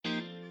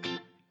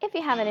If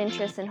you have an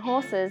interest in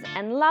horses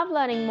and love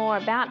learning more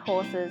about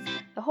horses,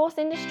 the horse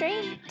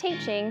industry,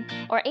 teaching,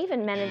 or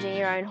even managing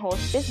your own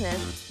horse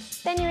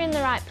business, then you're in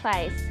the right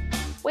place.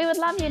 We would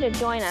love you to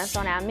join us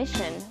on our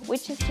mission,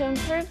 which is to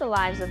improve the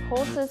lives of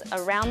horses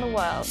around the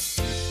world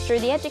through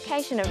the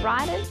education of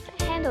riders,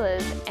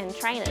 handlers, and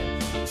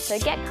trainers. So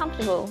get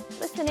comfortable,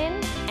 listen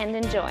in, and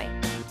enjoy.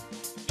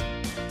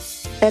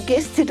 Our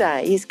guest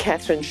today is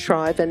Katharine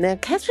Schreiber. Now,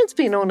 Katharine's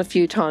been on a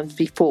few times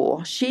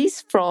before.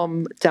 She's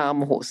from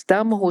Dharma Horse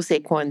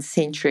Equine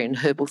Centre and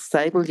Herbal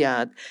Stable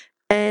Yard.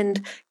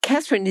 And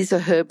Katharine is a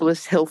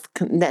herbalist,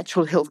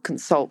 natural health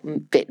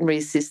consultant, veterinary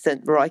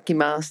assistant, Reiki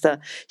master.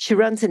 She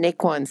runs an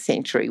equine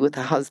sanctuary with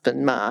her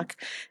husband, Mark.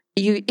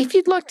 If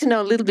you'd like to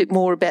know a little bit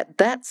more about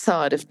that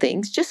side of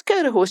things, just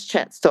go to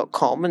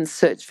horsechats.com and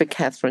search for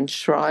Katharine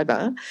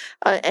Schreiber,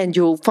 and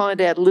you'll find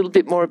out a little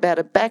bit more about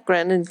her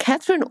background. And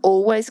Katharine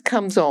always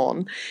comes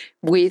on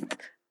with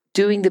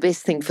doing the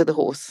best thing for the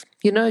horse.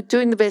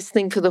 Doing the best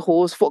thing for the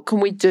horse. What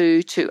can we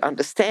do to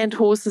understand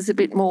horses a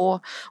bit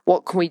more?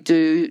 What can we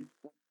do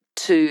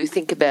to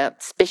think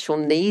about special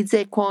needs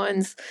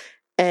equines?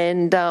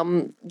 And,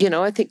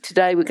 I think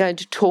today we're going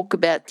to talk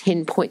about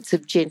 10 points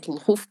of gentle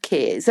hoof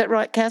care. Is that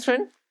right,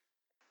 Katharine?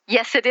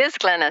 Yes, it is,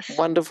 Glenys.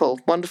 Wonderful,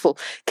 wonderful.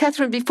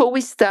 Katharine, before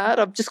we start,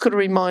 I've just got to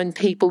remind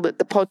people that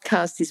the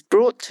podcast is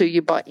brought to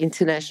you by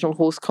International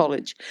Horse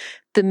College.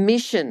 The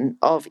mission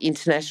of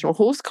International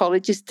Horse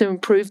College is to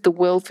improve the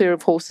welfare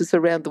of horses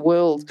around the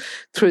world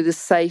through the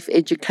safe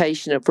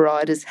education of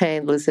riders,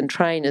 handlers and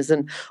trainers.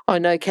 And I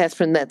know,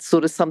 Katharine, that's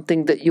sort of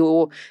something that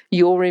you're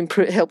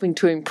helping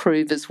to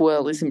improve as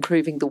well, is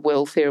improving the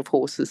welfare of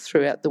horses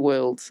throughout the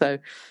world. So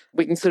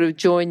we can sort of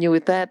join you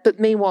with that. But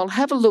meanwhile,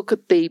 have a look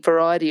at the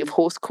variety of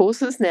horse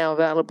courses now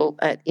available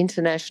at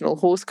International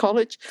Horse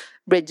College,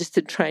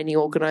 registered training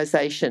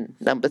organisation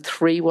number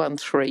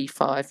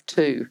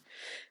 31352.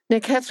 Now,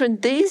 Katharine,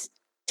 these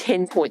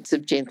 10 points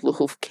of gentle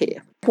hoof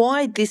care,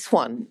 why this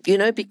one?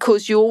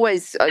 Because you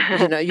always,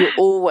 you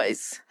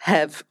always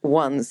have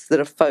ones that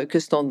are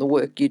focused on the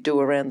work you do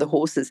around the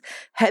horses.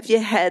 Have you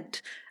had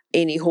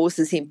any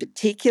horses in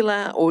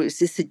particular, or is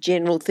this a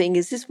general thing?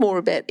 Is this more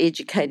about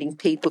educating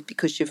people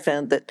because you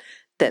found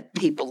that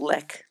people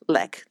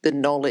lack the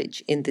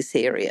knowledge in this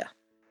area?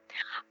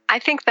 I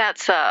think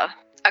that's a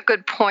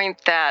good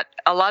point, that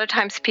a lot of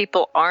times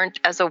people aren't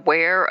as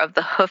aware of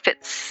the hoof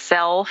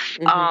itself.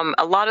 Mm-hmm.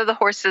 A lot of the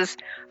horses,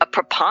 a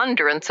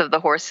preponderance of the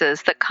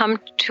horses that come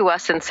to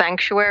us in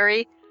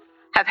sanctuary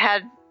have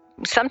had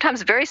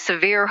sometimes very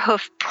severe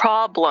hoof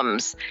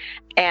problems,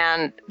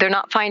 and they're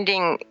not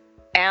finding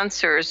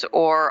answers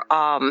or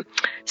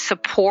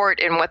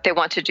support in what they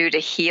want to do to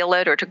heal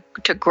it or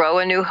to grow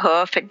a new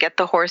hoof and get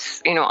the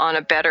horse, on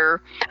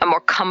a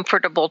more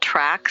comfortable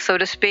track, so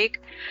to speak.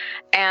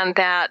 And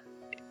that,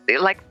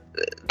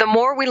 the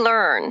more we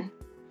learn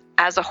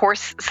as a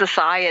horse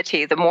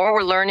society, the more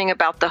we're learning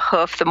about the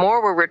hoof, the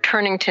more we're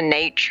returning to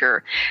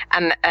nature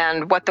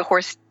and what the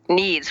horse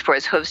needs for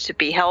his hooves to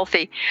be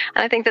healthy.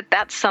 And I think that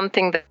that's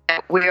something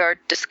that we are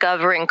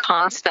discovering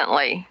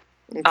constantly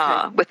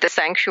with the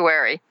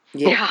sanctuary.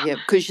 Yeah,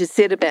 because you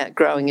said about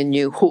growing a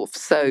new hoof.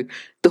 So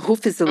the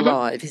hoof is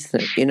alive,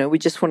 isn't it? We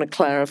just want to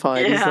clarify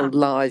it is a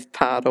live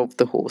part of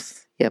the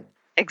horse. Yep.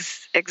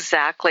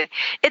 Exactly.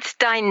 It's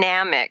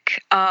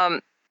dynamic.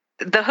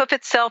 The hoof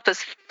itself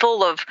is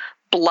full of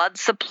blood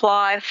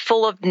supply,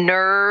 full of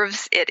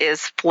nerves. It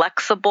is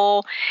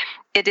flexible.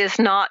 It is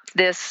not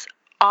this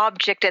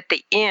object at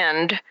the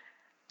end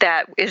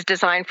that is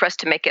designed for us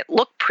to make it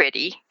look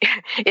pretty.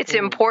 It's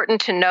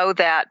important to know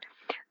that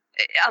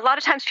a lot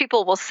of times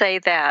people will say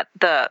that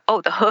the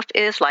hoof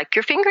is like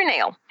your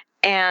fingernail,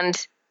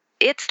 and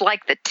it's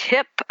like the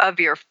tip of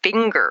your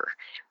finger.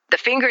 The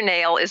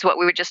fingernail is what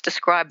we would just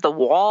describe the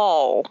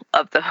wall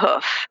of the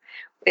hoof.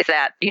 Is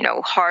that,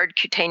 hard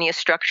cutaneous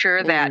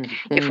structure that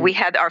if we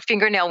had our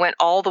fingernail went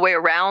all the way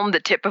around the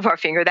tip of our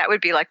finger, that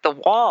would be like the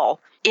wall.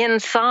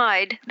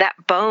 Inside that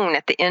bone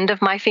at the end of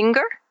my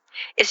finger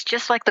is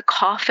just like the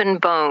coffin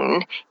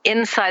bone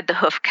inside the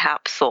hoof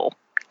capsule.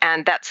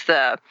 And that's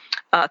the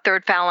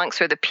third phalanx,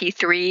 or the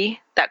P3,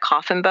 that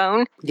coffin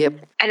bone.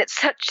 Yep. And it's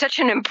such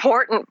an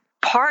important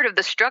part of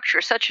the structure,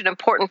 such an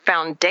important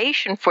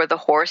foundation for the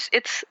horse.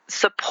 Its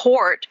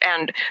support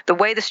and the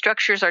way the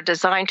structures are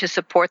designed to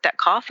support that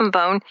coffin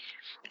bone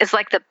is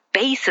like the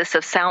basis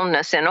of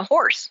soundness in a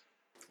horse.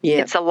 Yeah.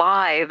 It's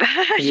alive.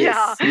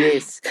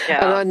 Yes.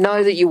 Yeah. And I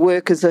know that you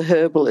work as a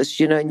herbalist,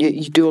 and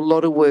you do a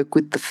lot of work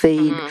with the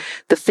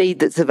feed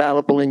that's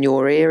available in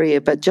your area,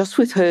 but just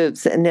with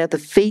herbs. And now the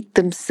feet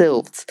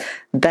themselves,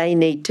 they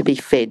need to be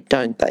fed,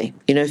 don't they?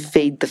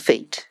 Feed the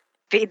feet.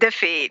 Feed the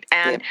feet.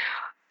 And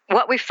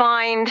what we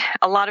find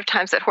a lot of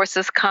times that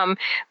horses come,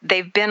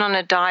 they've been on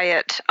a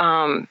diet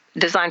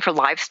designed for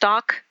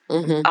livestock,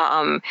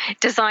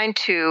 designed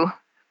to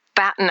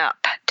fatten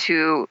up,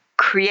 to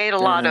create a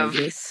lot of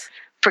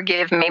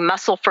forgive me,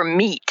 muscle for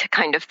meat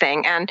kind of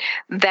thing. And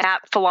that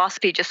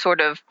philosophy just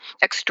sort of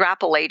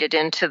extrapolated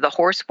into the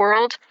horse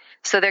world.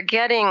 So they're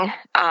getting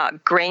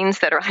grains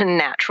that are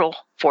unnatural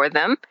for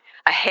them.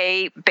 A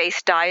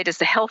hay-based diet is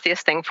the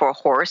healthiest thing for a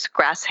horse,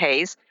 grass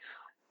hays.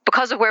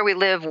 Because of where we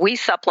live, we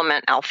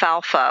supplement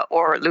alfalfa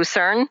or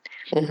lucerne,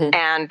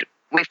 and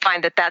we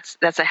find that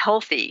that's a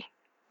healthy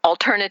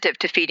alternative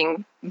to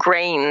feeding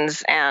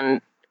grains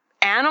and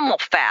animal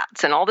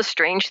fats and all the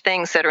strange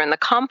things that are in the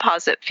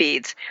composite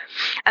feeds.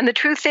 And the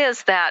truth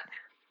is that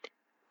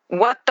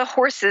what the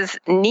horses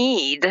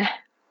need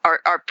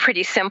are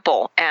pretty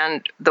simple.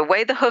 And the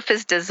way the hoof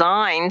is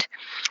designed,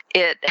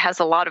 it has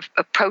a lot of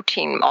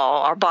protein.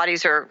 All our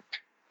bodies are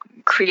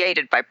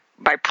created by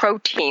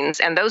proteins,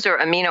 and those are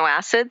amino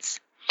acids.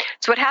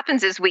 So what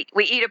happens is we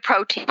eat a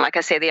protein. Like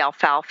I say, the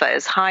alfalfa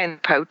is high in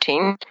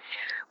protein.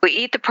 We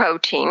eat the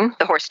protein,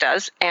 the horse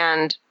does,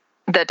 and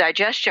the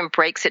digestion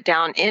breaks it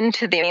down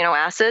into the amino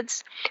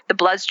acids. The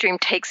bloodstream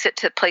takes it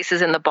to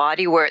places in the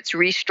body where it's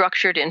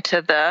restructured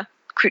into the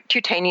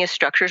cutaneous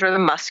structures or the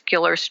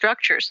muscular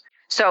structures.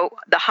 So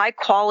the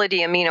high-quality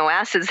amino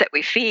acids that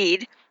we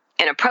feed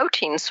in a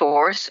protein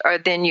source are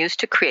then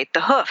used to create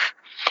the hoof.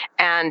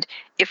 And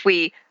if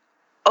we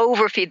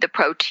overfeed the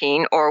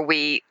protein, or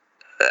we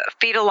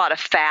feed a lot of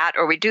fat,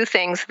 or we do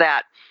things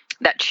that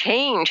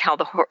change how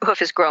the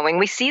hoof is growing,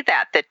 we see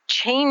that the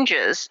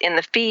changes in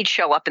the feed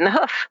show up in the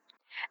hoof.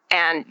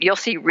 And you'll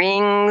see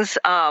rings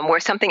where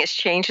something has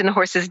changed in the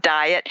horse's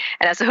diet.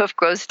 And as the hoof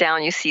grows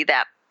down, you see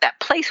that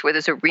place where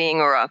there's a ring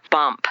or a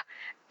bump.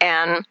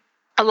 And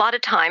a lot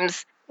of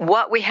times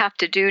what we have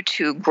to do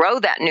to grow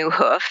that new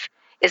hoof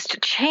is to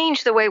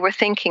change the way we're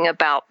thinking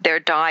about their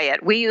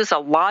diet. We use a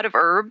lot of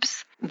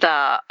herbs.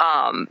 The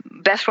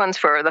best ones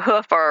for the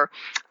hoof are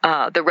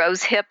the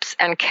rose hips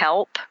and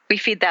kelp. We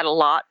feed that a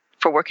lot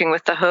for working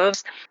with the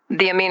hooves.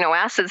 The amino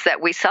acids that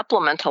we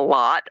supplement a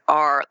lot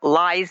are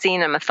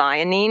lysine and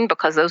methionine,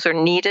 because those are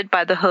needed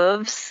by the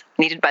hooves,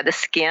 needed by the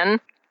skin.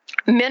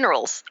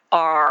 Minerals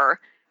are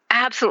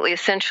absolutely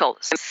essential.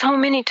 So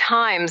many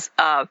times,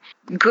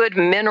 good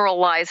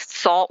mineralized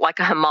salt, like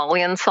a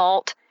Himalayan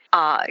salt,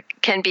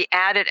 can be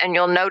added, and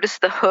you'll notice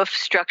the hoof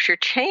structure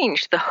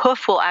change. The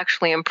hoof will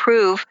actually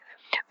improve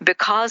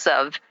because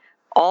of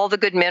all the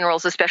good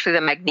minerals, especially the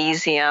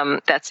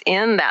magnesium that's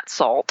in that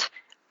salt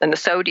and the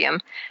sodium.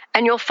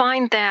 And you'll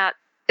find that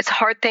it's a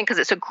hard thing because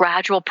it's a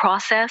gradual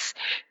process.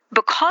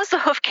 Because the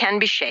hoof can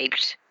be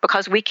shaped,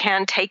 because we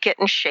can take it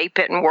and shape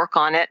it and work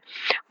on it,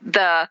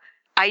 the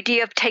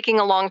idea of taking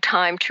a long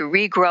time to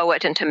regrow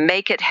it and to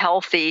make it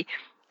healthy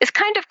is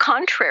kind of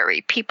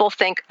contrary. People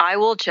think, I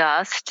will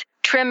just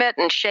trim it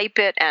and shape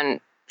it and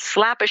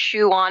slap a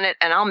shoe on it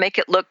and I'll make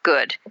it look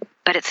good.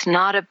 But it's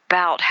not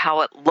about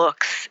how it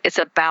looks. It's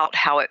about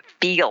how it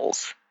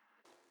feels.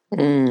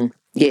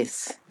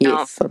 Yes.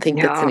 I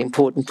think that's an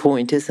important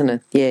point, isn't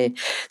it? Yeah.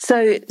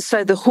 So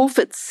the hoof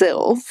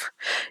itself,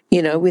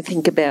 we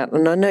think about,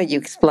 and I know you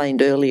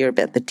explained earlier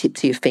about the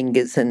tips of your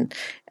fingers and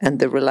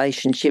the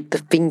relationship, the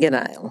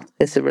fingernail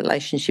as a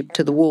relationship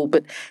to the wool,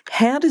 but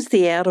how does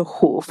the outer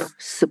hoof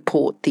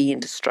support the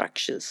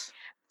interstructures?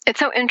 It's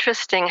so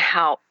interesting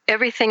how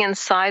everything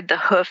inside the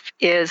hoof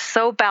is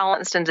so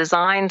balanced and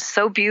designed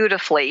so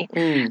beautifully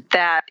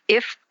that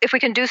if we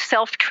can do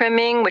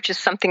self-trimming, which is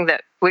something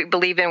that we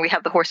believe in, we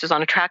have the horses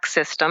on a track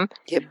system.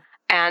 Yep.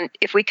 And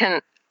if we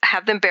can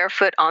have them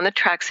barefoot on the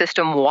track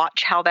system,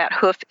 watch how that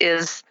hoof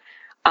is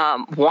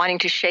wanting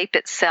to shape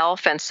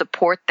itself and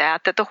support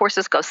that the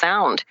horses go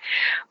sound.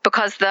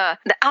 Because the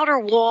outer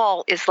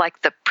wall is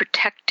like the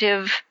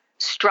protective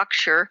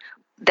structure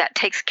that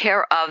takes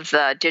care of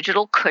the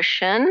digital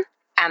cushion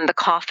and the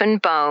coffin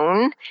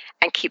bone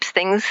and keeps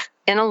things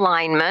in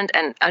alignment,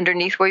 and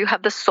underneath where you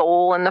have the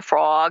sole and the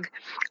frog.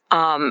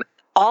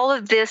 All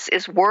of this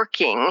is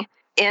working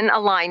in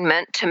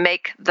alignment to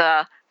make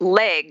the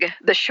leg,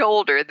 the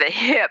shoulder, the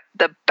hip,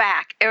 the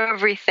back,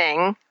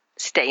 everything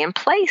stay in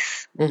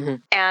place.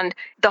 And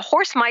the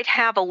horse might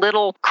have a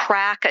little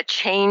crack, a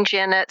change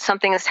in it,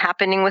 something is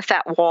happening with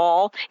that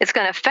wall. It's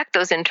going to affect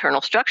those internal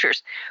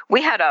structures.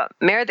 We had a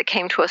mare that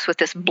came to us with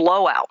this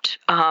blowout.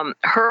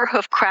 Her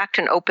hoof cracked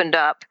and opened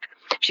up.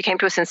 She came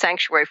to us in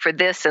sanctuary for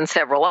this and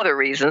several other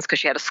reasons, because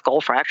she had a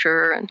skull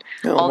fracture and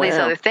these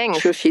other things.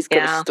 Sure, she's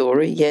got a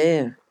story,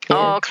 yeah.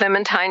 Oh,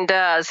 Clementine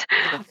does.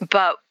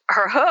 But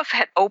her hoof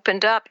had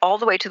opened up all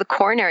the way to the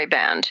coronary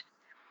band.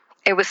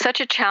 It was such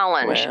a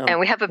challenge. Wow. And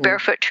we have a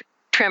barefoot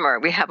trimmer.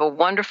 We have a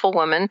wonderful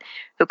woman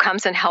who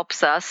comes and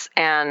helps us,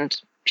 and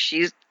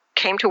she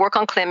came to work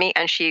on Clemmy,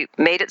 and she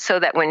made it so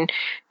that when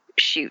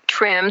she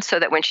trimmed, so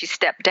that when she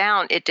stepped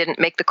down, it didn't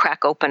make the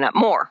crack open up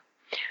more.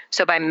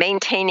 So by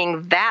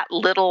maintaining that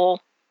little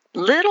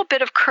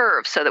bit of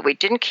curve so that we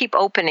didn't keep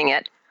opening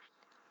it,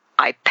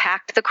 I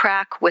packed the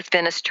crack with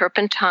Venice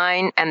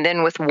turpentine and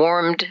then with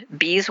warmed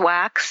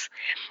beeswax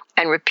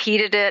and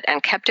repeated it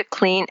and kept it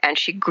clean, and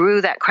she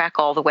grew that crack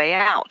all the way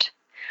out.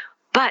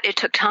 But it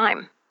took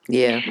time.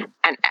 Yeah.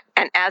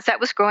 And as that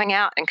was growing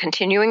out and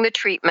continuing the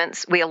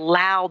treatments, we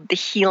allowed the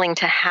healing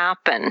to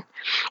happen.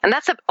 And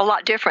that's a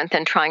lot different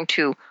than trying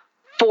to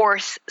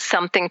force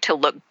something to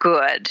look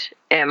good.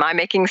 Am I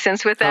making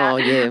sense with that? Oh,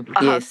 yeah.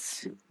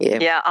 Yes. Yeah.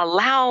 Yeah,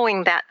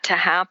 allowing that to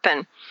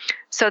happen.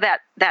 So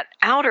that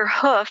outer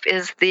hoof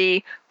is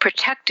the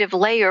protective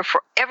layer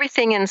for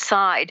everything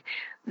inside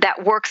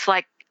that works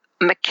like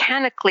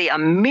mechanically a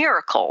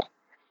miracle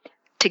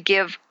to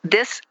give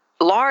this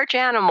large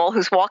animal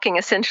who's walking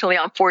essentially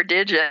on 4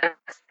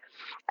 digits,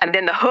 and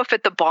then the hoof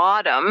at the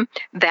bottom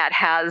that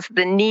has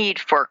the need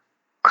for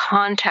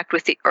contact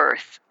with the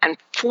earth and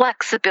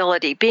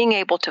flexibility. Being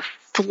able to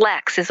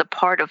flex is a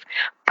part of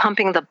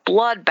pumping the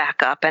blood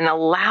back up and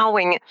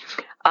allowing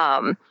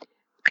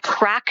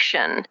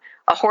traction.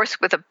 A horse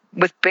with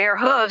bare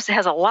hooves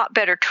has a lot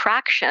better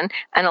traction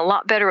and a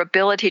lot better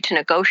ability to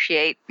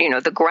negotiate,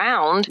 the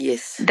ground,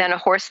 Yes. than a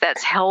horse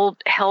that's held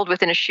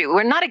within a shoe.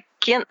 We're not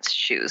against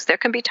shoes. There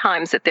can be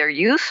times that they're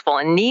useful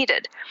and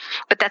needed,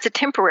 but that's a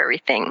temporary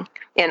thing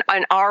in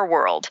our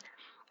world.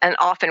 And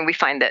often we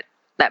find that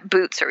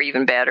boots are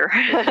even better.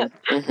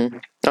 Mm-hmm. Mm-hmm.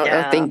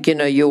 Yeah. I think,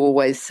 you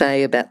always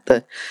say about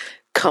the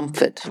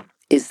comfort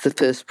is the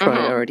first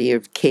priority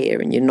of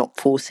care, and you're not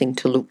forcing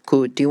to look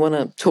good. Do you want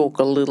to talk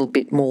a little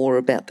bit more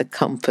about the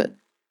comfort?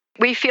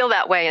 We feel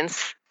that way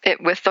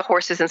with the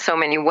horses in so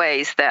many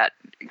ways, that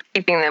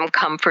keeping them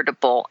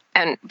comfortable.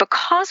 And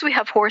because we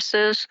have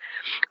horses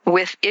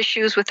with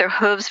issues with their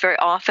hooves very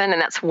often,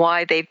 and that's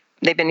why they've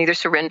been either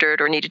surrendered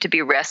or needed to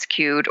be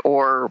rescued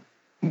or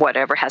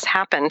whatever has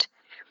happened,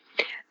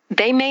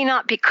 they may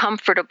not be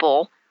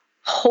comfortable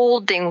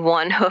holding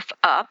one hoof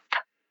up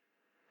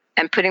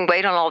and putting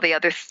weight on all the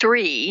other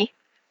 3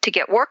 to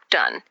get work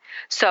done.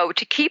 So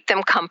to keep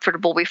them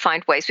comfortable, we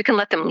find ways. We can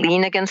let them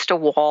lean against a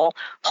wall,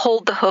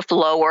 hold the hoof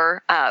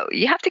lower.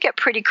 You have to get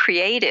pretty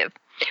creative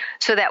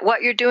so that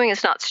what you're doing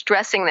is not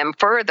stressing them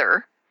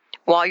further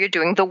while you're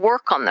doing the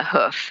work on the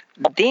hoof.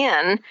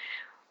 Then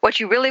what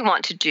you really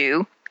want to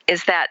do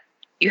is that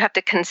you have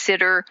to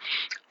consider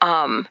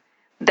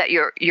that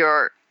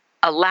you're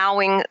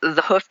allowing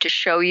the hoof to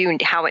show you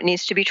how it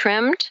needs to be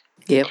trimmed.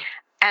 Yep.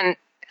 And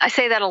I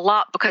say that a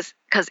lot because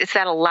it's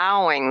that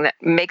allowing that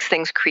makes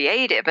things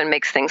creative and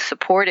makes things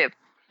supportive.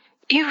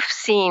 You've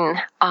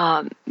seen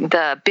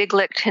the big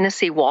lick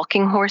Tennessee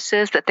walking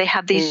horses, that they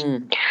have these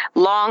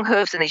long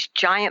hooves and these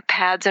giant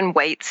pads and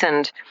weights.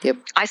 And Yep.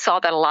 I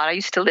saw that a lot. I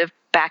used to live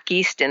back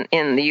east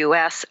in the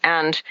U.S.,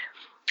 and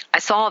I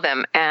saw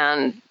them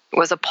and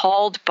was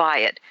appalled by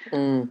it.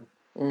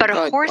 But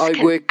a horse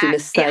I worked in a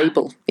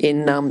stable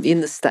in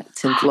the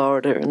States, in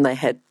Florida, and they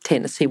had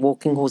Tennessee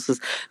walking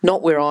horses.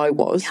 Not where I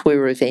was, we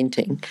were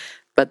eventing,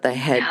 but they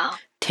had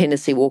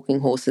Tennessee walking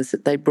horses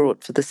that they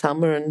brought for the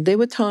summer. And there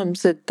were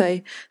times that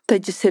they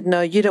just said,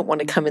 "No, you don't want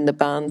to come in the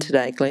barn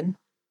today, Glenn.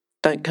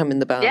 Don't come in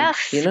the barn."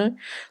 Yes.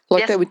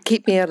 Like they would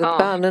keep me out of the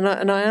barn,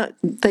 and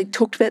they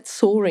talked about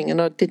soaring,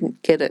 and I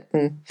didn't get it,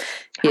 and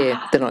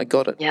then I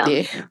got it.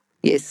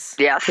 Yes,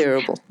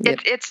 terrible.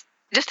 Yep. It's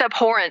just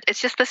abhorrent. It's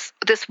just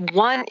this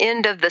one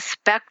end of the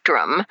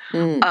spectrum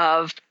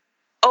of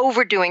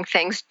overdoing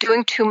things,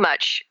 doing too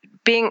much,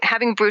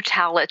 having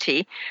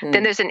brutality.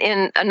 Then there's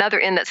another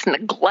end that's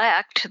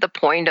neglect, to the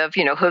point of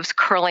hooves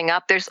curling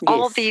up. There's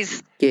all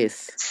these.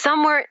 Yes.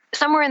 Somewhere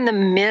in the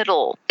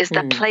middle is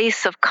the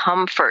place of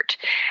comfort,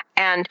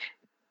 and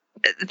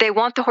they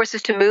want the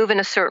horses to move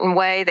in a certain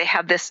way. They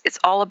have this. It's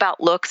all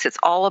about looks. It's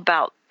all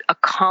about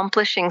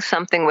accomplishing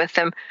something with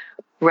them,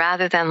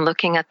 rather than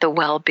looking at the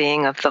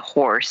well-being of the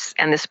horse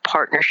and this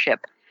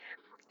partnership.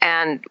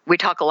 And we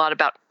talk a lot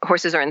about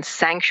horses are in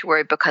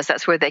sanctuary because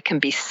that's where they can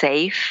be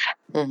safe,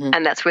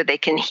 and that's where they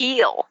can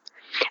heal.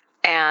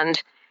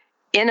 And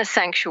in a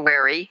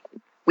sanctuary,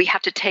 we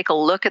have to take a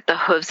look at the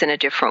hooves in a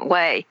different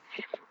way.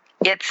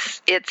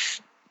 It's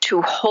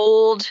to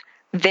hold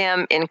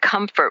them in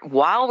comfort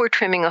while we're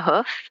trimming a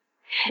hoof,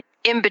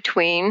 in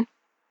between,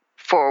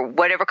 for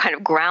whatever kind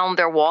of ground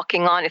they're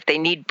walking on. If they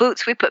need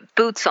boots, we put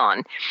boots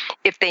on.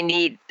 If they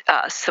need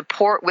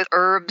support with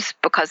herbs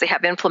because they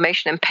have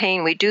inflammation and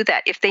pain, we do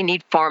that. If they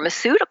need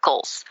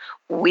pharmaceuticals,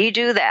 we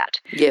do that.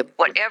 Yep.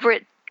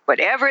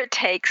 Whatever it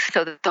takes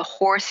so that the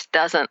horse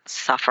doesn't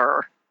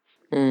suffer.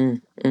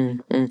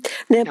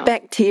 Now,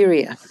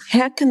 bacteria,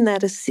 how can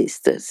that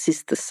assist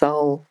the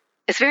soul?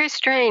 It's very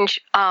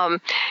strange.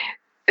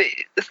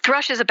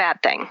 Thrush is a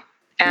bad thing.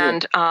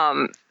 And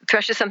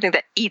thrush is something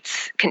that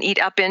can eat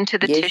up into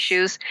the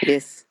tissues.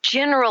 Yes.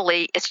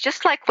 Generally, it's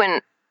just like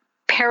when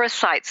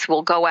parasites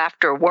will go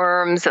after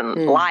worms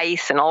and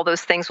lice and all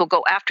those things, will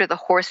go after the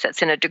horse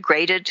that's in a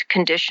degraded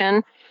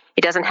condition.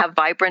 He doesn't have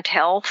vibrant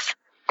health.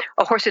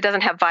 A horse who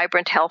doesn't have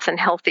vibrant health and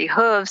healthy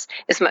hooves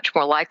is much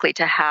more likely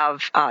to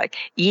have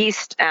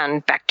yeast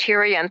and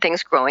bacteria and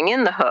things growing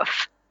in the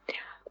hoof.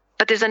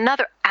 But there's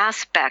another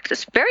aspect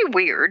that's very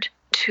weird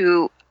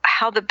to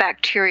how the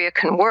bacteria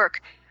can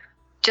work.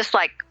 Just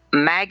like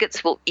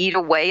maggots will eat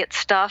away at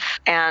stuff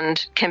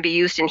and can be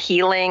used in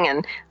healing,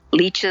 and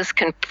leeches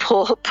can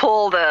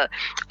pull the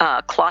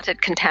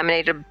clotted,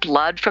 contaminated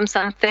blood from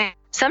something,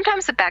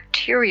 sometimes the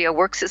bacteria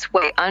works its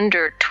way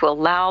under to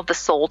allow the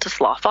soul to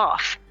slough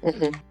off.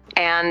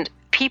 And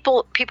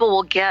people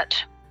will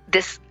get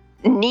this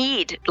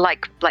need,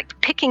 like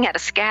picking at a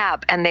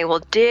scab, and they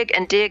will dig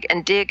and dig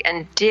and dig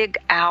and dig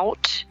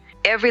out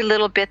every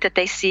little bit that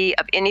they see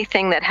of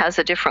anything that has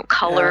a different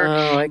color.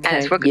 Oh,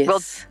 And okay.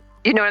 well,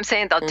 you know what I'm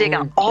saying? They'll dig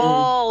out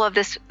all of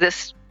this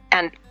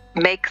and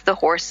make the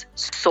horse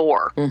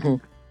soar.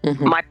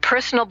 My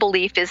personal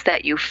belief is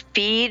that you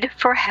feed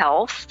for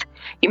health.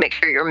 You make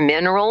sure your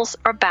minerals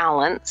are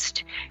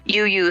balanced.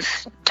 You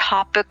use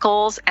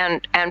topicals,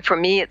 and for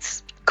me,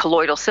 it's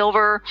colloidal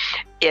silver.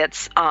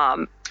 It's a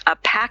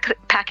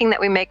packing that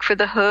we make for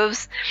the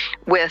hooves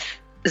with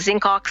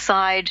zinc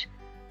oxide,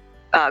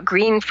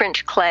 green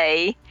French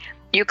clay,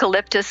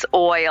 eucalyptus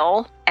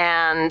oil,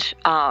 and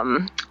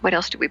what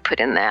else do we put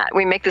in that?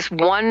 We make this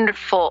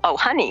wonderful,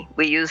 honey.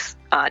 We use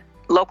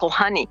local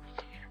honey.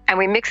 And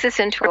we mix this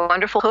into a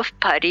wonderful hoof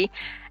putty,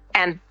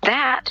 and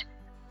that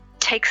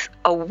takes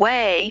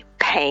away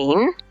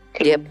pain.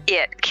 Yep.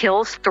 It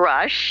kills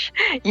thrush.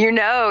 You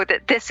know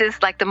that this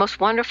is like the most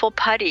wonderful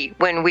putty.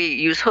 When we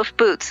use hoof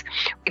boots,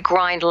 we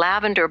grind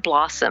lavender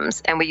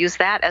blossoms, and we use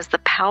that as the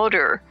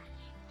powder.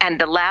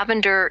 And the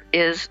lavender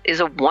is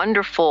a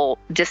wonderful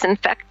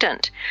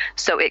disinfectant.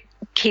 So it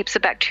keeps the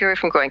bacteria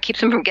from growing,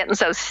 keeps them from getting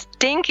so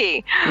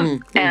stinky.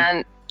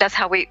 And that's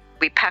how we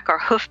pack our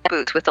hoof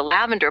boots with the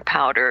lavender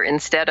powder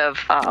instead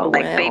of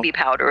baby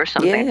powder or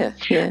something.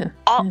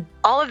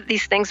 All of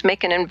these things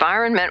make an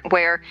environment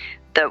where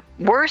the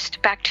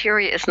worst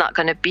bacteria is not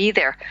going to be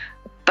there.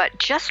 But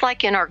just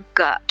like in our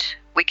gut,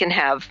 we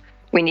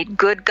need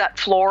good gut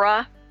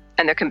flora,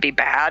 and there can be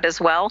bad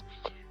as well.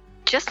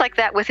 Just like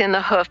that within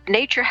the hoof,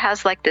 nature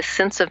has like this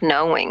sense of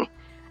knowing.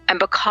 And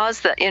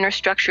because the inner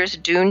structures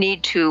do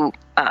need to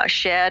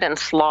shed and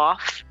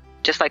slough,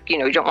 just like,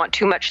 you don't want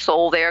too much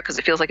sole there because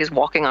it feels like he's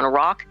walking on a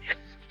rock.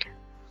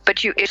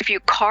 But if you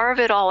carve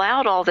it all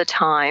out all the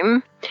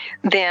time,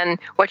 then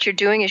what you're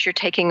doing is you're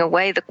taking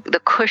away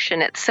the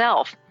cushion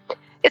itself.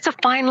 It's a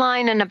fine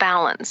line and a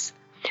balance.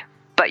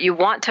 But you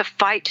want to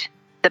fight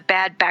the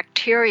bad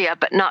bacteria,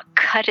 but not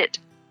cut it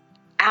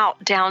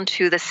out down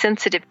to the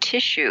sensitive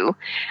tissue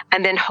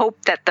and then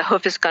hope that the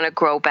hoof is going to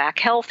grow back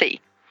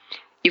healthy.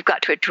 You've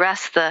got to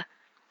address the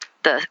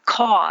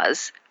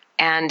cause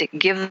and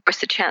give the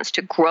horse a chance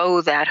to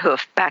grow that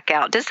hoof back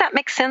out. Does that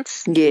make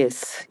sense?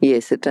 Yes,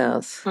 it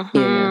does.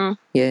 Yeah.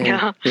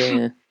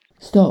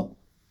 Stop.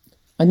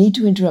 I need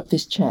to interrupt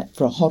this chat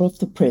for a hot off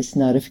the press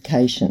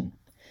notification.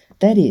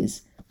 That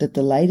is, that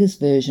the latest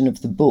version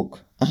of the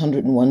book,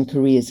 101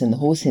 Careers in the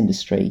Horse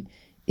Industry,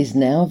 is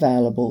now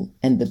available,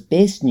 and the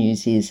best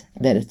news is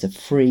that it's a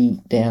free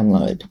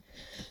download.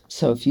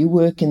 So if you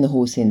work in the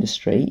horse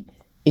industry,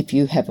 if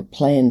you have a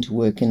plan to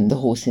work in the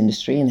horse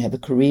industry and have a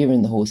career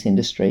in the horse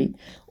industry,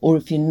 or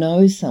if you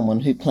know someone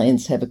who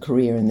plans to have a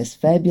career in this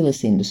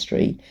fabulous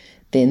industry,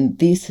 then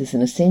this is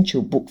an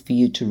essential book for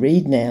you to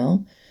read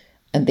now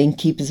and then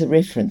keep as a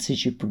reference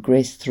as you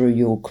progress through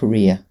your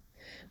career.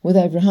 With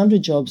over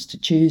 100 jobs to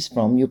choose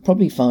from, you'll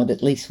probably find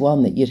at least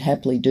one that you'd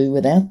happily do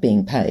without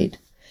being paid.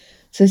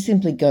 So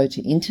simply go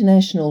to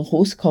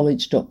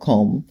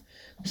internationalhorsecollege.com,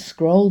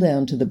 scroll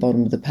down to the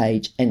bottom of the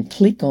page and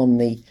click on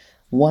the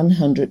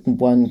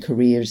 101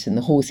 Careers in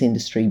the Horse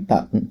Industry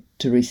button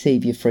to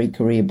receive your free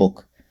career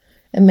book.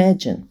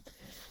 Imagine,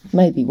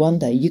 maybe one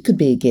day you could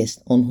be a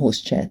guest on Horse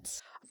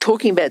Chats.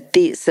 Talking about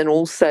this and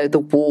also the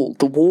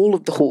wall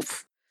of the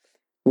hoof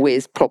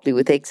wears properly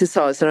with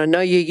exercise. And I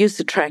know you use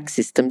the track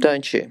system,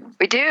 don't you?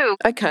 We do.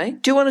 Okay.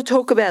 Do you want to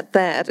talk about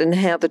that and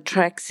how the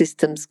track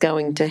system's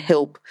going to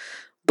help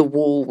the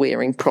wall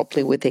wearing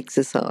properly with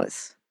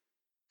exercise?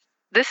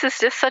 This is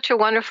just such a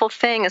wonderful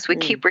thing as we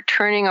keep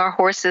returning our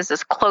horses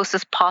as close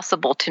as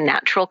possible to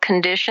natural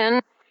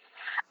condition.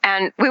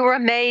 And we were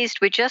amazed.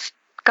 We just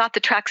got the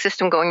track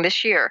system going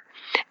this year.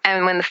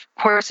 And when the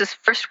horses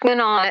first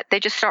went on it, they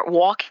just start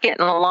walking it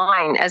in a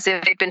line as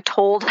if they've been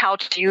told how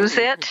to use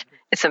it.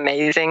 It's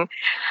amazing.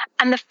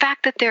 And the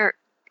fact that they're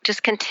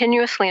just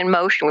continuously in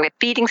motion. We have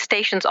feeding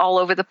stations all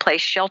over the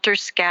place,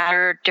 shelters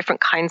scattered,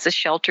 different kinds of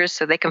shelters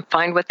so they can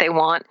find what they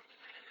want.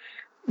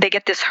 They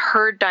get this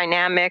herd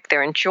dynamic.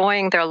 They're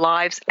enjoying their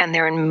lives, and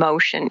they're in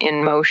motion.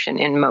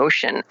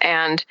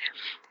 And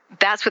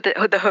that's what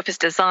the hoof is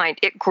designed.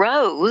 It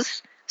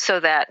grows so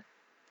that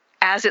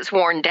as it's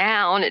worn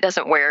down, it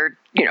doesn't wear,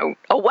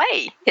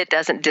 away. It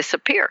doesn't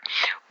disappear.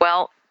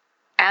 Well,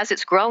 as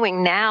it's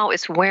growing now,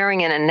 it's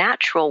wearing in a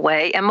natural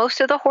way, and most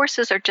of the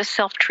horses are just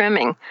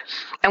self-trimming.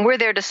 And we're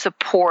there to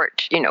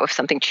support, if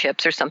something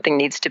chips or something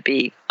needs to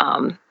be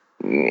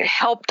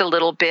helped a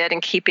little bit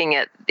in keeping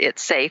it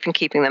safe and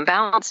keeping them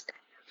balanced.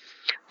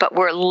 But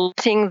we're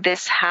letting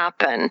this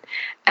happen,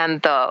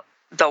 and the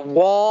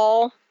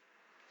wall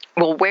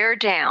will wear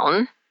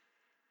down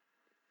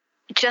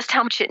just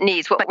how much it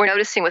needs. What we're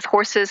noticing with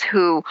horses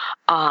who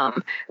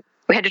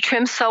we had to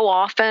trim so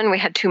often, we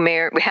have two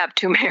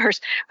mares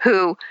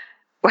who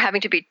were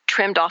having to be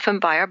trimmed often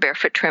by our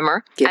barefoot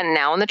trimmer. Yep. And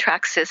now on the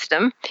track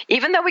system,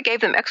 even though we gave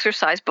them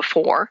exercise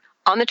before,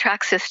 on the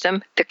track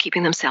system, they're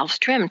keeping themselves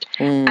trimmed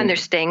and they're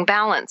staying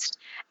balanced.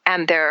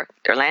 And they're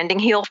landing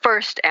heel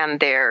first, and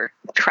they're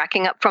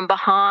tracking up from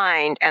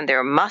behind, and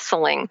they're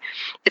muscling.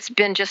 It's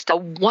been just a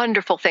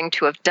wonderful thing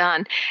to have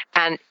done,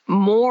 and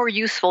more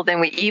useful than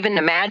we even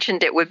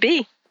imagined it would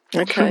be.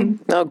 Okay.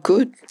 Oh,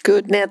 good,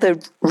 good. Now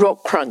the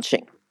rock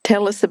crunching.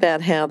 Tell us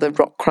about how the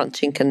rock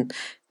crunching can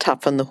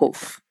toughen the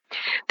hoof.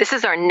 This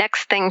is our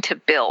next thing to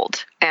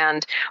build.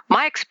 And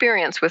my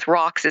experience with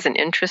rocks is an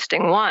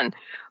interesting one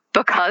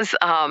because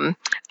I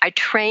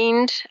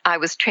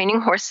was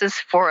training horses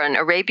for an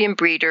Arabian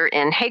breeder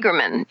in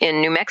Hagerman in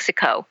New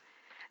Mexico.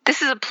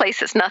 This is a place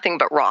that's nothing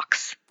but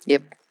rocks.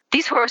 Yep.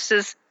 These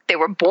horses, they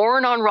were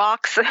born on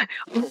rocks.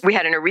 We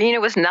had an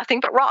arena with nothing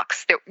but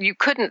rocks. You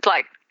couldn't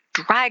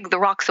drag the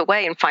rocks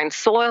away and find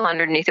soil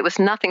underneath. It was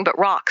nothing but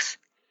rocks.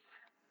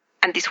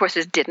 And these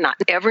horses did not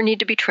ever need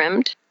to be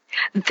trimmed.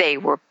 They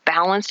were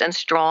balanced and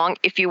strong.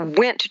 If you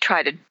went to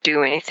try to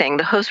do anything,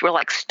 the hooves were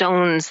like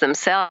stones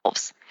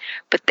themselves.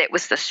 But that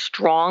was the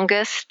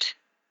strongest,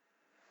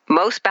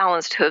 most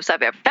balanced hooves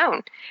I've ever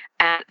known.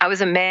 And I was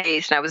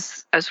amazed. And I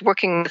was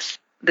working with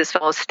this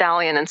fellow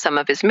stallion and some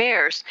of his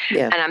mares.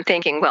 Yeah. And I'm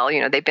thinking, well,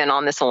 they've been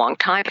on this a long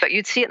time. But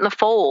you'd see it in the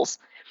foals.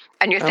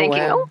 And you're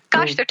thinking, wow. oh,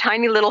 gosh, they're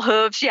tiny little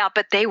hooves. Yeah,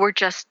 but they were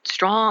just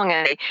strong.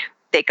 And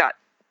they got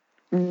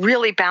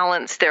really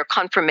balanced. Their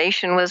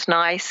conformation was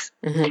nice.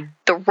 Mm-hmm.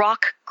 The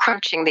rock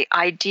crunching, the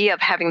idea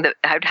of having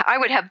I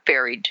would have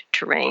varied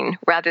terrain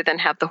rather than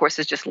have the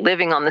horses just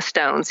living on the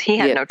stones. He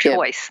had no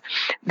choice,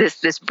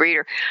 this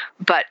breeder.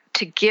 But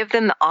to give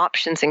them the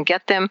options and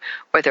get them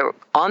where they're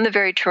on the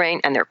varied terrain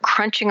and they're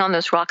crunching on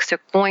those rocks, they're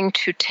going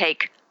to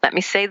take, let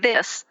me say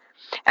this,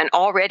 an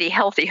already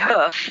healthy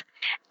hoof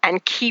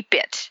and keep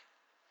it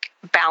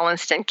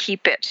balanced and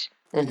keep it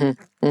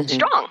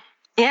strong.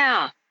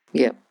 Yeah.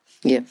 Yep.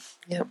 Yep.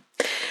 Yep.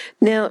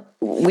 Now,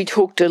 we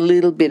talked a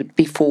little bit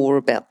before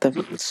about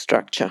the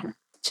structure.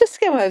 Just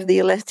go over the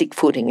elastic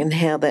footing and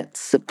how that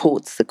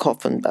supports the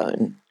coffin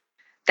bone.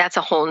 That's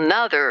a whole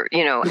nother,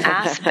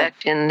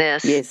 aspect in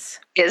this. Yes.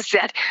 Is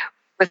that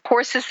with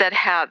horses that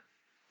have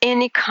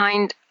any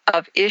kind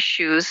of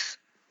issues,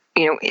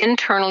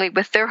 internally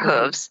with their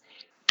hooves,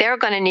 they're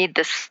going to need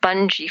the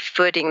spongy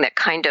footing that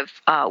kind of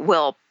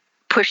will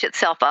push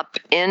itself up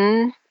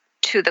into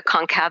the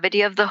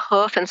concavity of the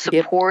hoof and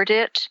support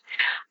it.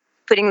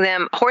 Putting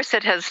them, a horse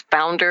that has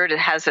foundered, it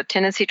has a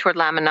tendency toward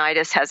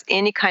laminitis, has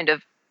any kind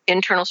of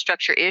internal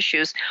structure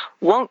issues,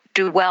 won't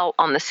do well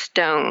on the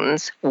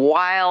stones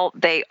while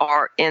they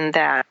are in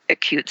that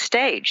acute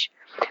stage.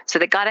 So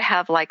they got to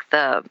have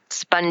the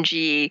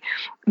spongy,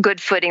 good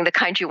footing, the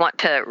kind you want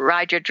to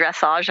ride your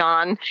dressage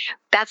on.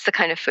 That's the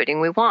kind of footing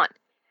we want.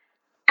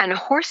 And a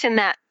horse in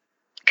that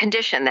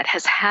condition that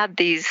has had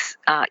these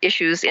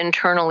issues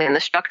internally in the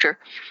structure,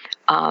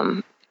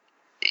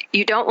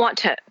 you don't want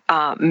to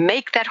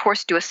make that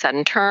horse do a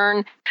sudden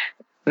turn,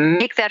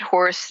 make that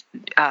horse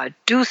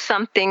do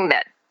something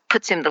that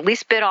puts him the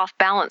least bit off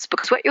balance,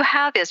 because what you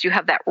have is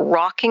that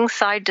rocking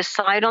side to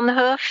side on the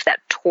hoof, that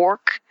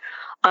torque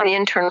on the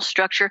internal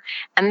structure,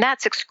 and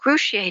that's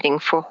excruciating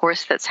for a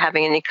horse that's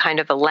having any kind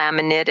of a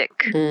laminitic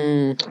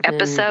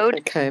episode.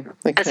 Okay.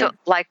 And so,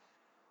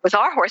 with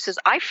our horses,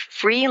 I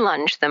free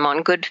lunge them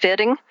on good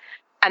fitting,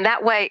 and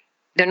that way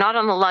they're not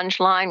on the lunge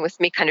line with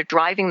me kind of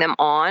driving them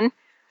on.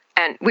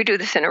 And we do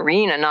this in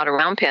arena, not a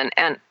round pen,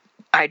 and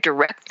I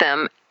direct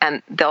them,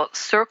 and they'll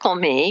circle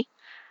me,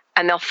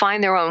 and they'll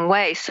find their own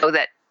way, so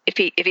that if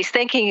he's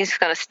thinking he's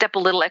going to step a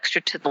little extra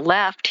to the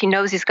left, he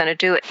knows he's going to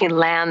do it. He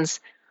lands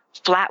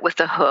flat with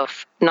the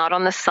hoof, not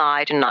on the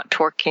side and not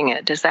torquing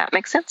it. Does that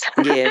make sense?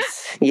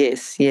 Yes,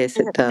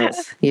 it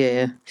does.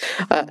 Yeah.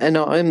 And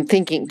I'm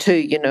thinking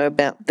too,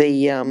 about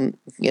the,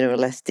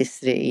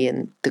 elasticity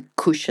and the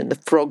cushion, the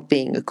frog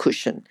being a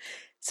cushion.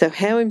 So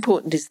how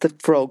important is the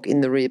frog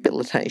in the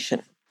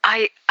rehabilitation?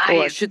 I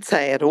should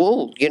say at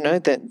all,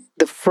 that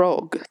the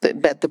frog,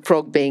 about the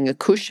frog being a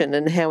cushion,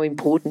 and how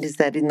important is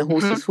that in the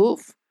horse's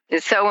hoof?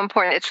 It's so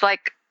important.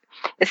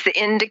 It's the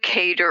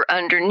indicator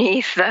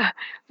underneath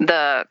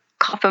the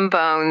coffin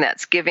bone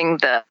that's giving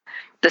the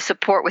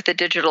support with the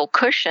digital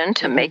cushion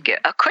to make it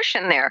a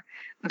cushion there.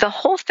 The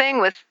whole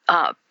thing with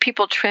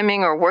people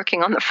trimming or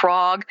working on the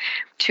frog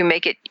to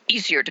make it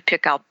easier to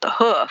pick out the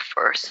hoof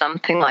or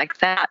something like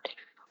that,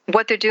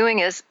 what they're doing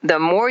is the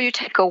more you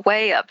take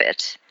away of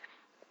it,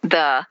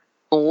 the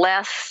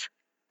less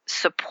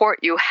support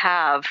you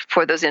have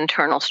for those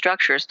internal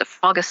structures. The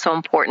frog is so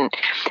important.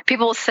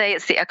 People will say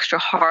it's the extra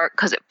heart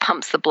because it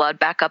pumps the blood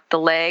back up the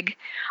leg.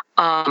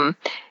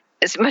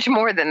 It's much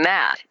more than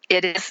that.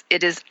 It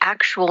is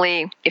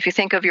actually, if you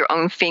think of your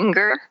own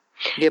finger,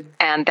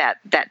 and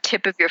that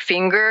tip of your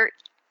finger,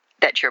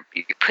 that you're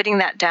putting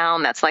that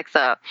down, that's like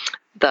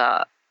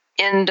the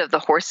end of the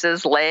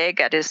horse's leg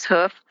at his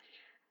hoof.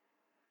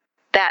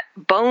 That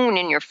bone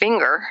in your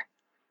finger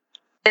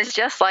is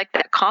just like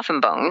that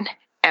coffin bone.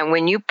 And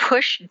when you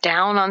push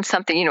down on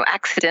something,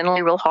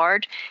 accidentally real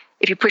hard,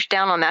 if you push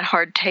down on that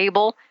hard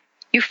table,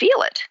 you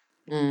feel it.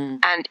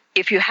 And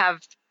if you have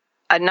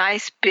a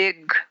nice,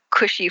 big,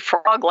 cushy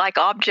frog-like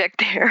object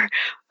there,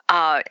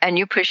 and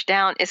you push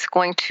down,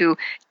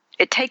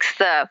 it takes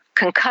the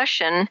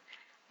concussion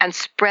and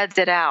spreads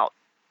it out.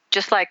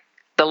 Just like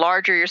the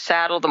larger your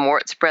saddle, the more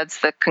it spreads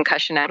the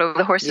concussion out over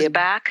the horse's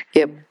back.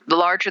 The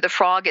larger the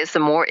frog is, the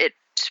more it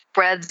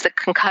spreads the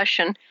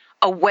concussion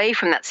away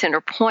from that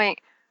center point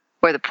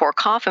where the poor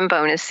coffin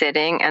bone is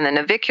sitting and the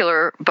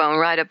navicular bone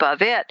right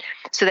above it,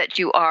 so that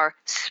you are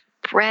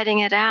spreading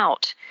it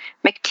out.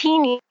 Make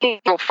teeny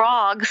little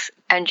frogs,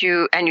 and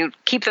you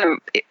keep them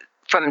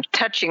from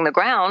touching the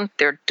ground.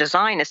 Their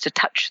design is to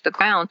touch the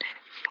ground,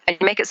 and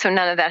make it so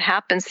none of that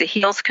happens. The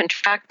heels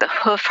contract, the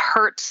hoof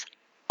hurts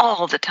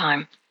all the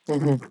time.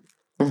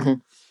 Mm-hmm. Mm-hmm.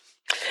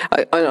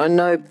 I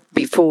know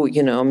before,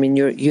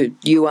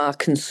 you are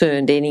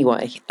concerned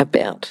anyway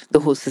about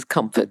the horse's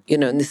comfort,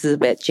 and this is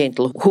about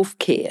gentle hoof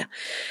care.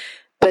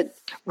 But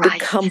Right.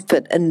 The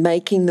comfort and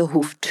making the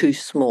hoof too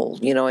small,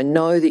 I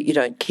know that you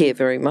don't care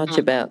very much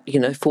about,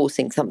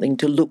 forcing something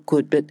to look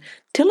good, but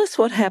tell us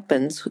what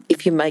happens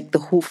if you make the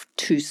hoof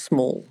too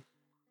small.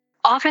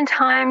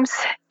 Oftentimes,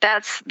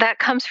 that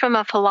comes from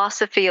a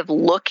philosophy of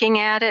looking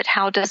at it.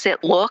 How does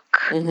it look?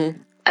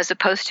 Mm-hmm. As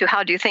opposed to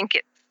how do you think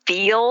it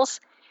feels?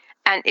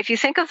 And if you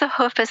think of the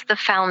hoof as the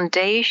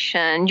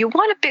foundation, you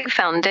want a big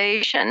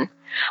foundation.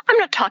 I'm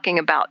not talking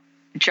about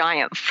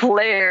giant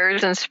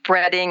flares and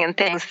spreading and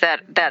things that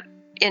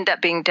end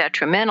up being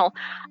detrimental.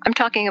 I'm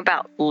talking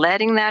about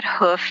letting that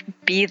hoof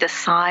be the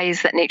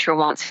size that nature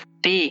wants it to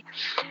be.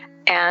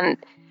 And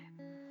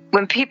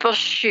when people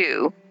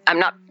shoe, I'm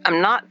not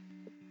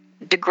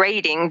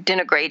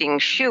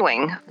denigrating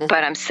shoeing,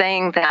 but I'm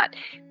saying that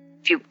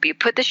if you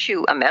put a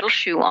metal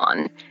shoe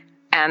on,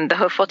 and the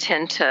hoof will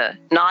tend to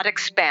not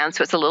expand,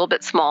 so it's a little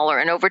bit smaller.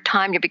 And over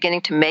time, you're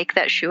beginning to make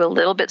that shoe a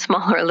little bit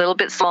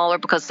smaller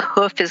because the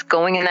hoof is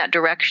going in that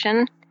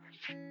direction.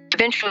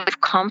 Eventually,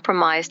 you've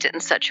compromised it in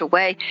such a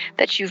way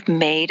that you've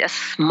made a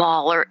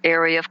smaller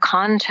area of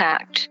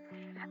contact.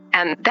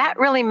 And that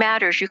really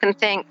matters. You can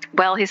think,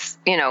 well, he's,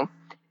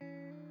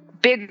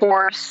 big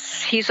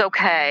horse, he's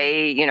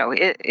okay.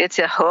 It's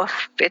a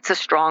hoof, it's a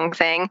strong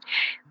thing.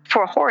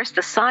 For a horse,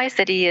 the size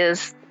that he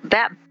is,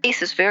 that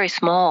base is very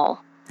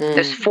small.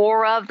 There's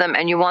 4 of them,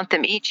 and you want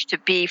them each to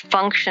be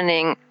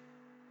functioning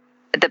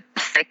the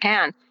best they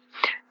can.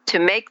 To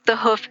make the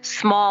hoof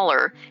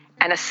smaller,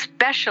 and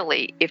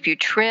especially if you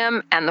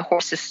trim and the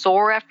horse is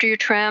sore after you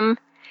trim,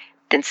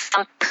 then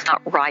something's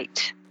not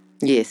right.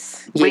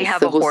 Yes. We have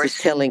the a horse is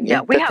telling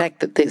you. Fact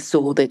that they're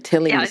sore, they're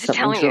telling you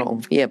something's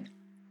wrong. Yep.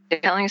 They're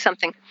telling you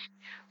something.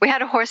 We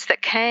had a horse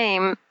that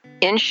came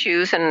in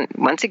shoes, and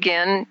once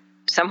again,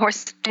 some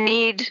horses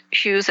need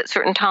shoes at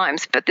certain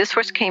times, but this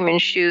horse came in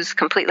shoes,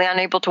 completely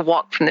unable to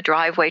walk from the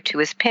driveway to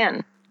his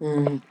pen.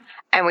 Mm.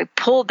 And we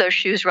pulled those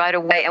shoes right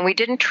away, and we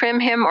didn't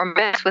trim him or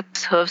mess with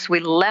his hooves. We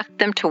left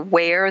them to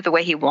wear the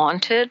way he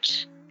wanted.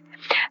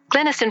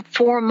 Glennis, in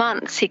 4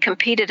 months, he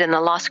competed in the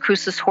Las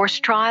Cruces horse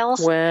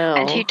trials. Wow.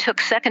 And he took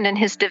second in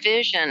his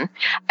division.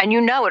 And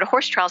at a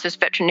horse trials, there's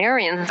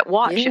veterinarians that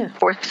watch. Yeah. If the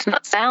horse is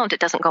not sound, it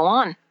doesn't go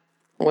on.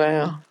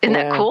 Wow. Isn't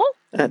that cool?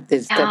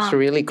 That's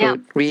really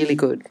good. Yeah. Really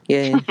good.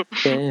 Yeah.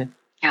 Yeah.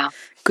 Yeah.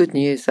 Good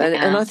news.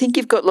 And I think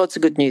you've got lots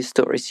of good news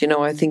stories.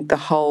 I think the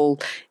whole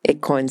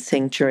equine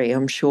sanctuary,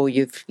 I'm sure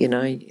you've,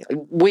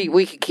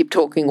 we could keep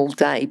talking all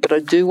day, but I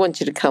do want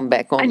you to come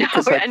back on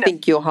because I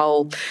think your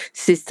whole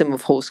system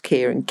of horse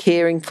care and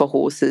caring for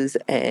horses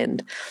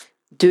and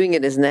doing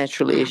it as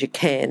naturally as you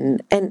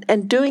can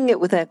and doing it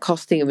without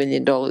costing $1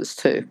 million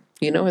too.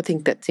 I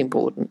think that's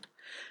important.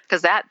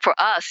 Because that, for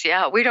us,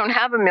 we don't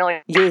have $1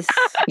 million. Yes,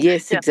 yeah.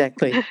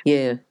 Exactly.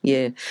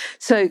 Yeah.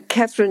 So,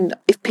 Katharine,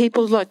 if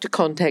people would like to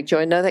contact you,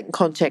 I know they can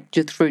contact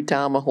you through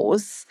Dharma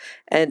Horse,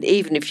 and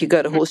even if you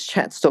go to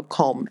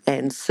horsechats.com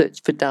and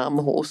search for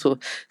Dharma Horse or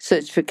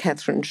search for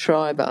Katharine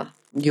Schreiber,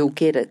 you'll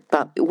get it.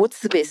 But what's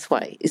the best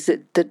way? Is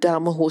it the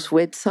Dharma Horse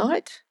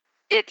website?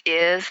 It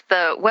is.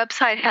 The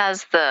website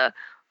has the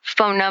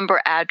phone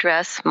number,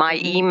 address,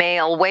 my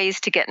email, ways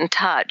to get in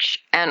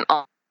touch, and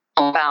all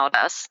about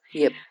us.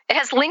 Yep. It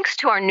has links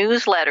to our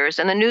newsletters,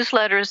 and the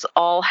newsletters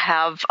all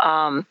have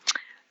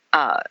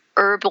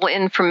herbal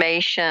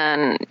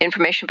information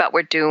about what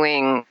we're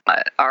doing,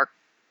 our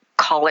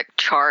colic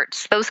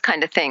charts, those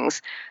kind of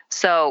things.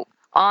 So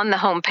on the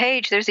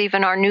homepage, there's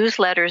even our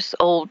newsletters,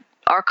 old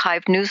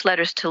archived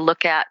newsletters to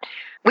look at.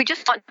 We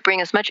just want to bring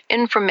as much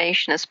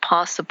information as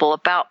possible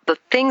about the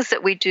things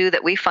that we do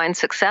that we find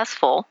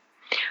successful,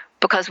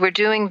 because we're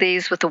doing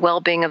these with the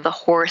well-being of the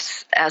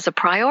horse as a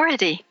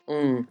priority.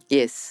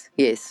 Yes,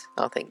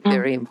 I think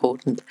very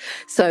important.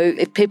 So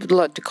if people would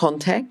like to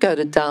contact, go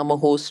to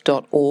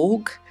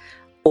dharmahorse.org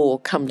or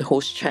come to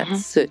Horse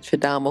Chats, search for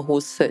Dharma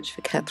Horse, search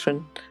for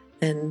Katharine,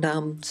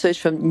 and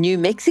search for New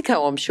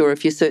Mexico. I'm sure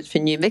if you search for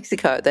New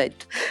Mexico,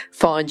 they'd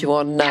find you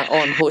on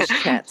Horse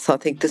Chats. I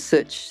think the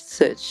search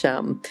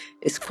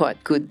is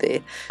quite good there.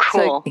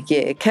 Cool.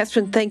 So,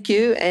 Katharine, thank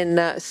you,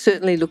 and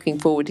certainly looking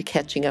forward to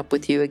catching up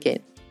with you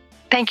again.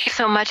 Thank you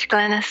so much,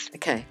 Glennis.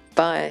 Okay,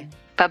 bye.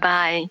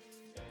 Bye-bye.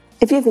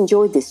 If you've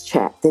enjoyed this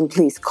chat, then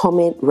please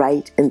comment,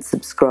 rate and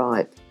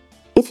subscribe.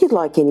 If you'd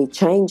like any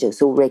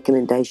changes or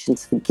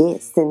recommendations for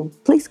guests, then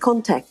please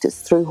contact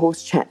us through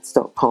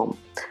horsechats.com.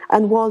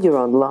 And while you're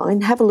online,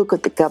 have a look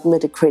at the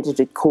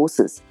government-accredited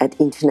courses at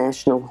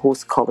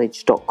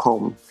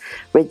internationalhorsecollege.com.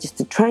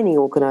 Registered Training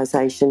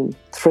Organisation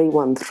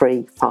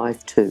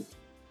 31352.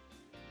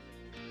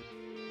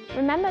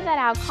 Remember that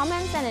our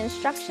comments and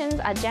instructions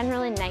are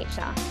general in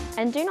nature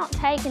and do not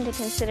take into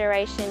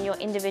consideration your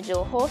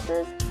individual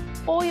horses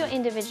or your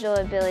individual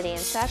ability and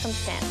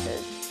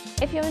circumstances.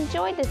 If you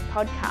enjoyed this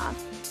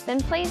podcast, then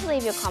please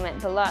leave your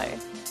comment below.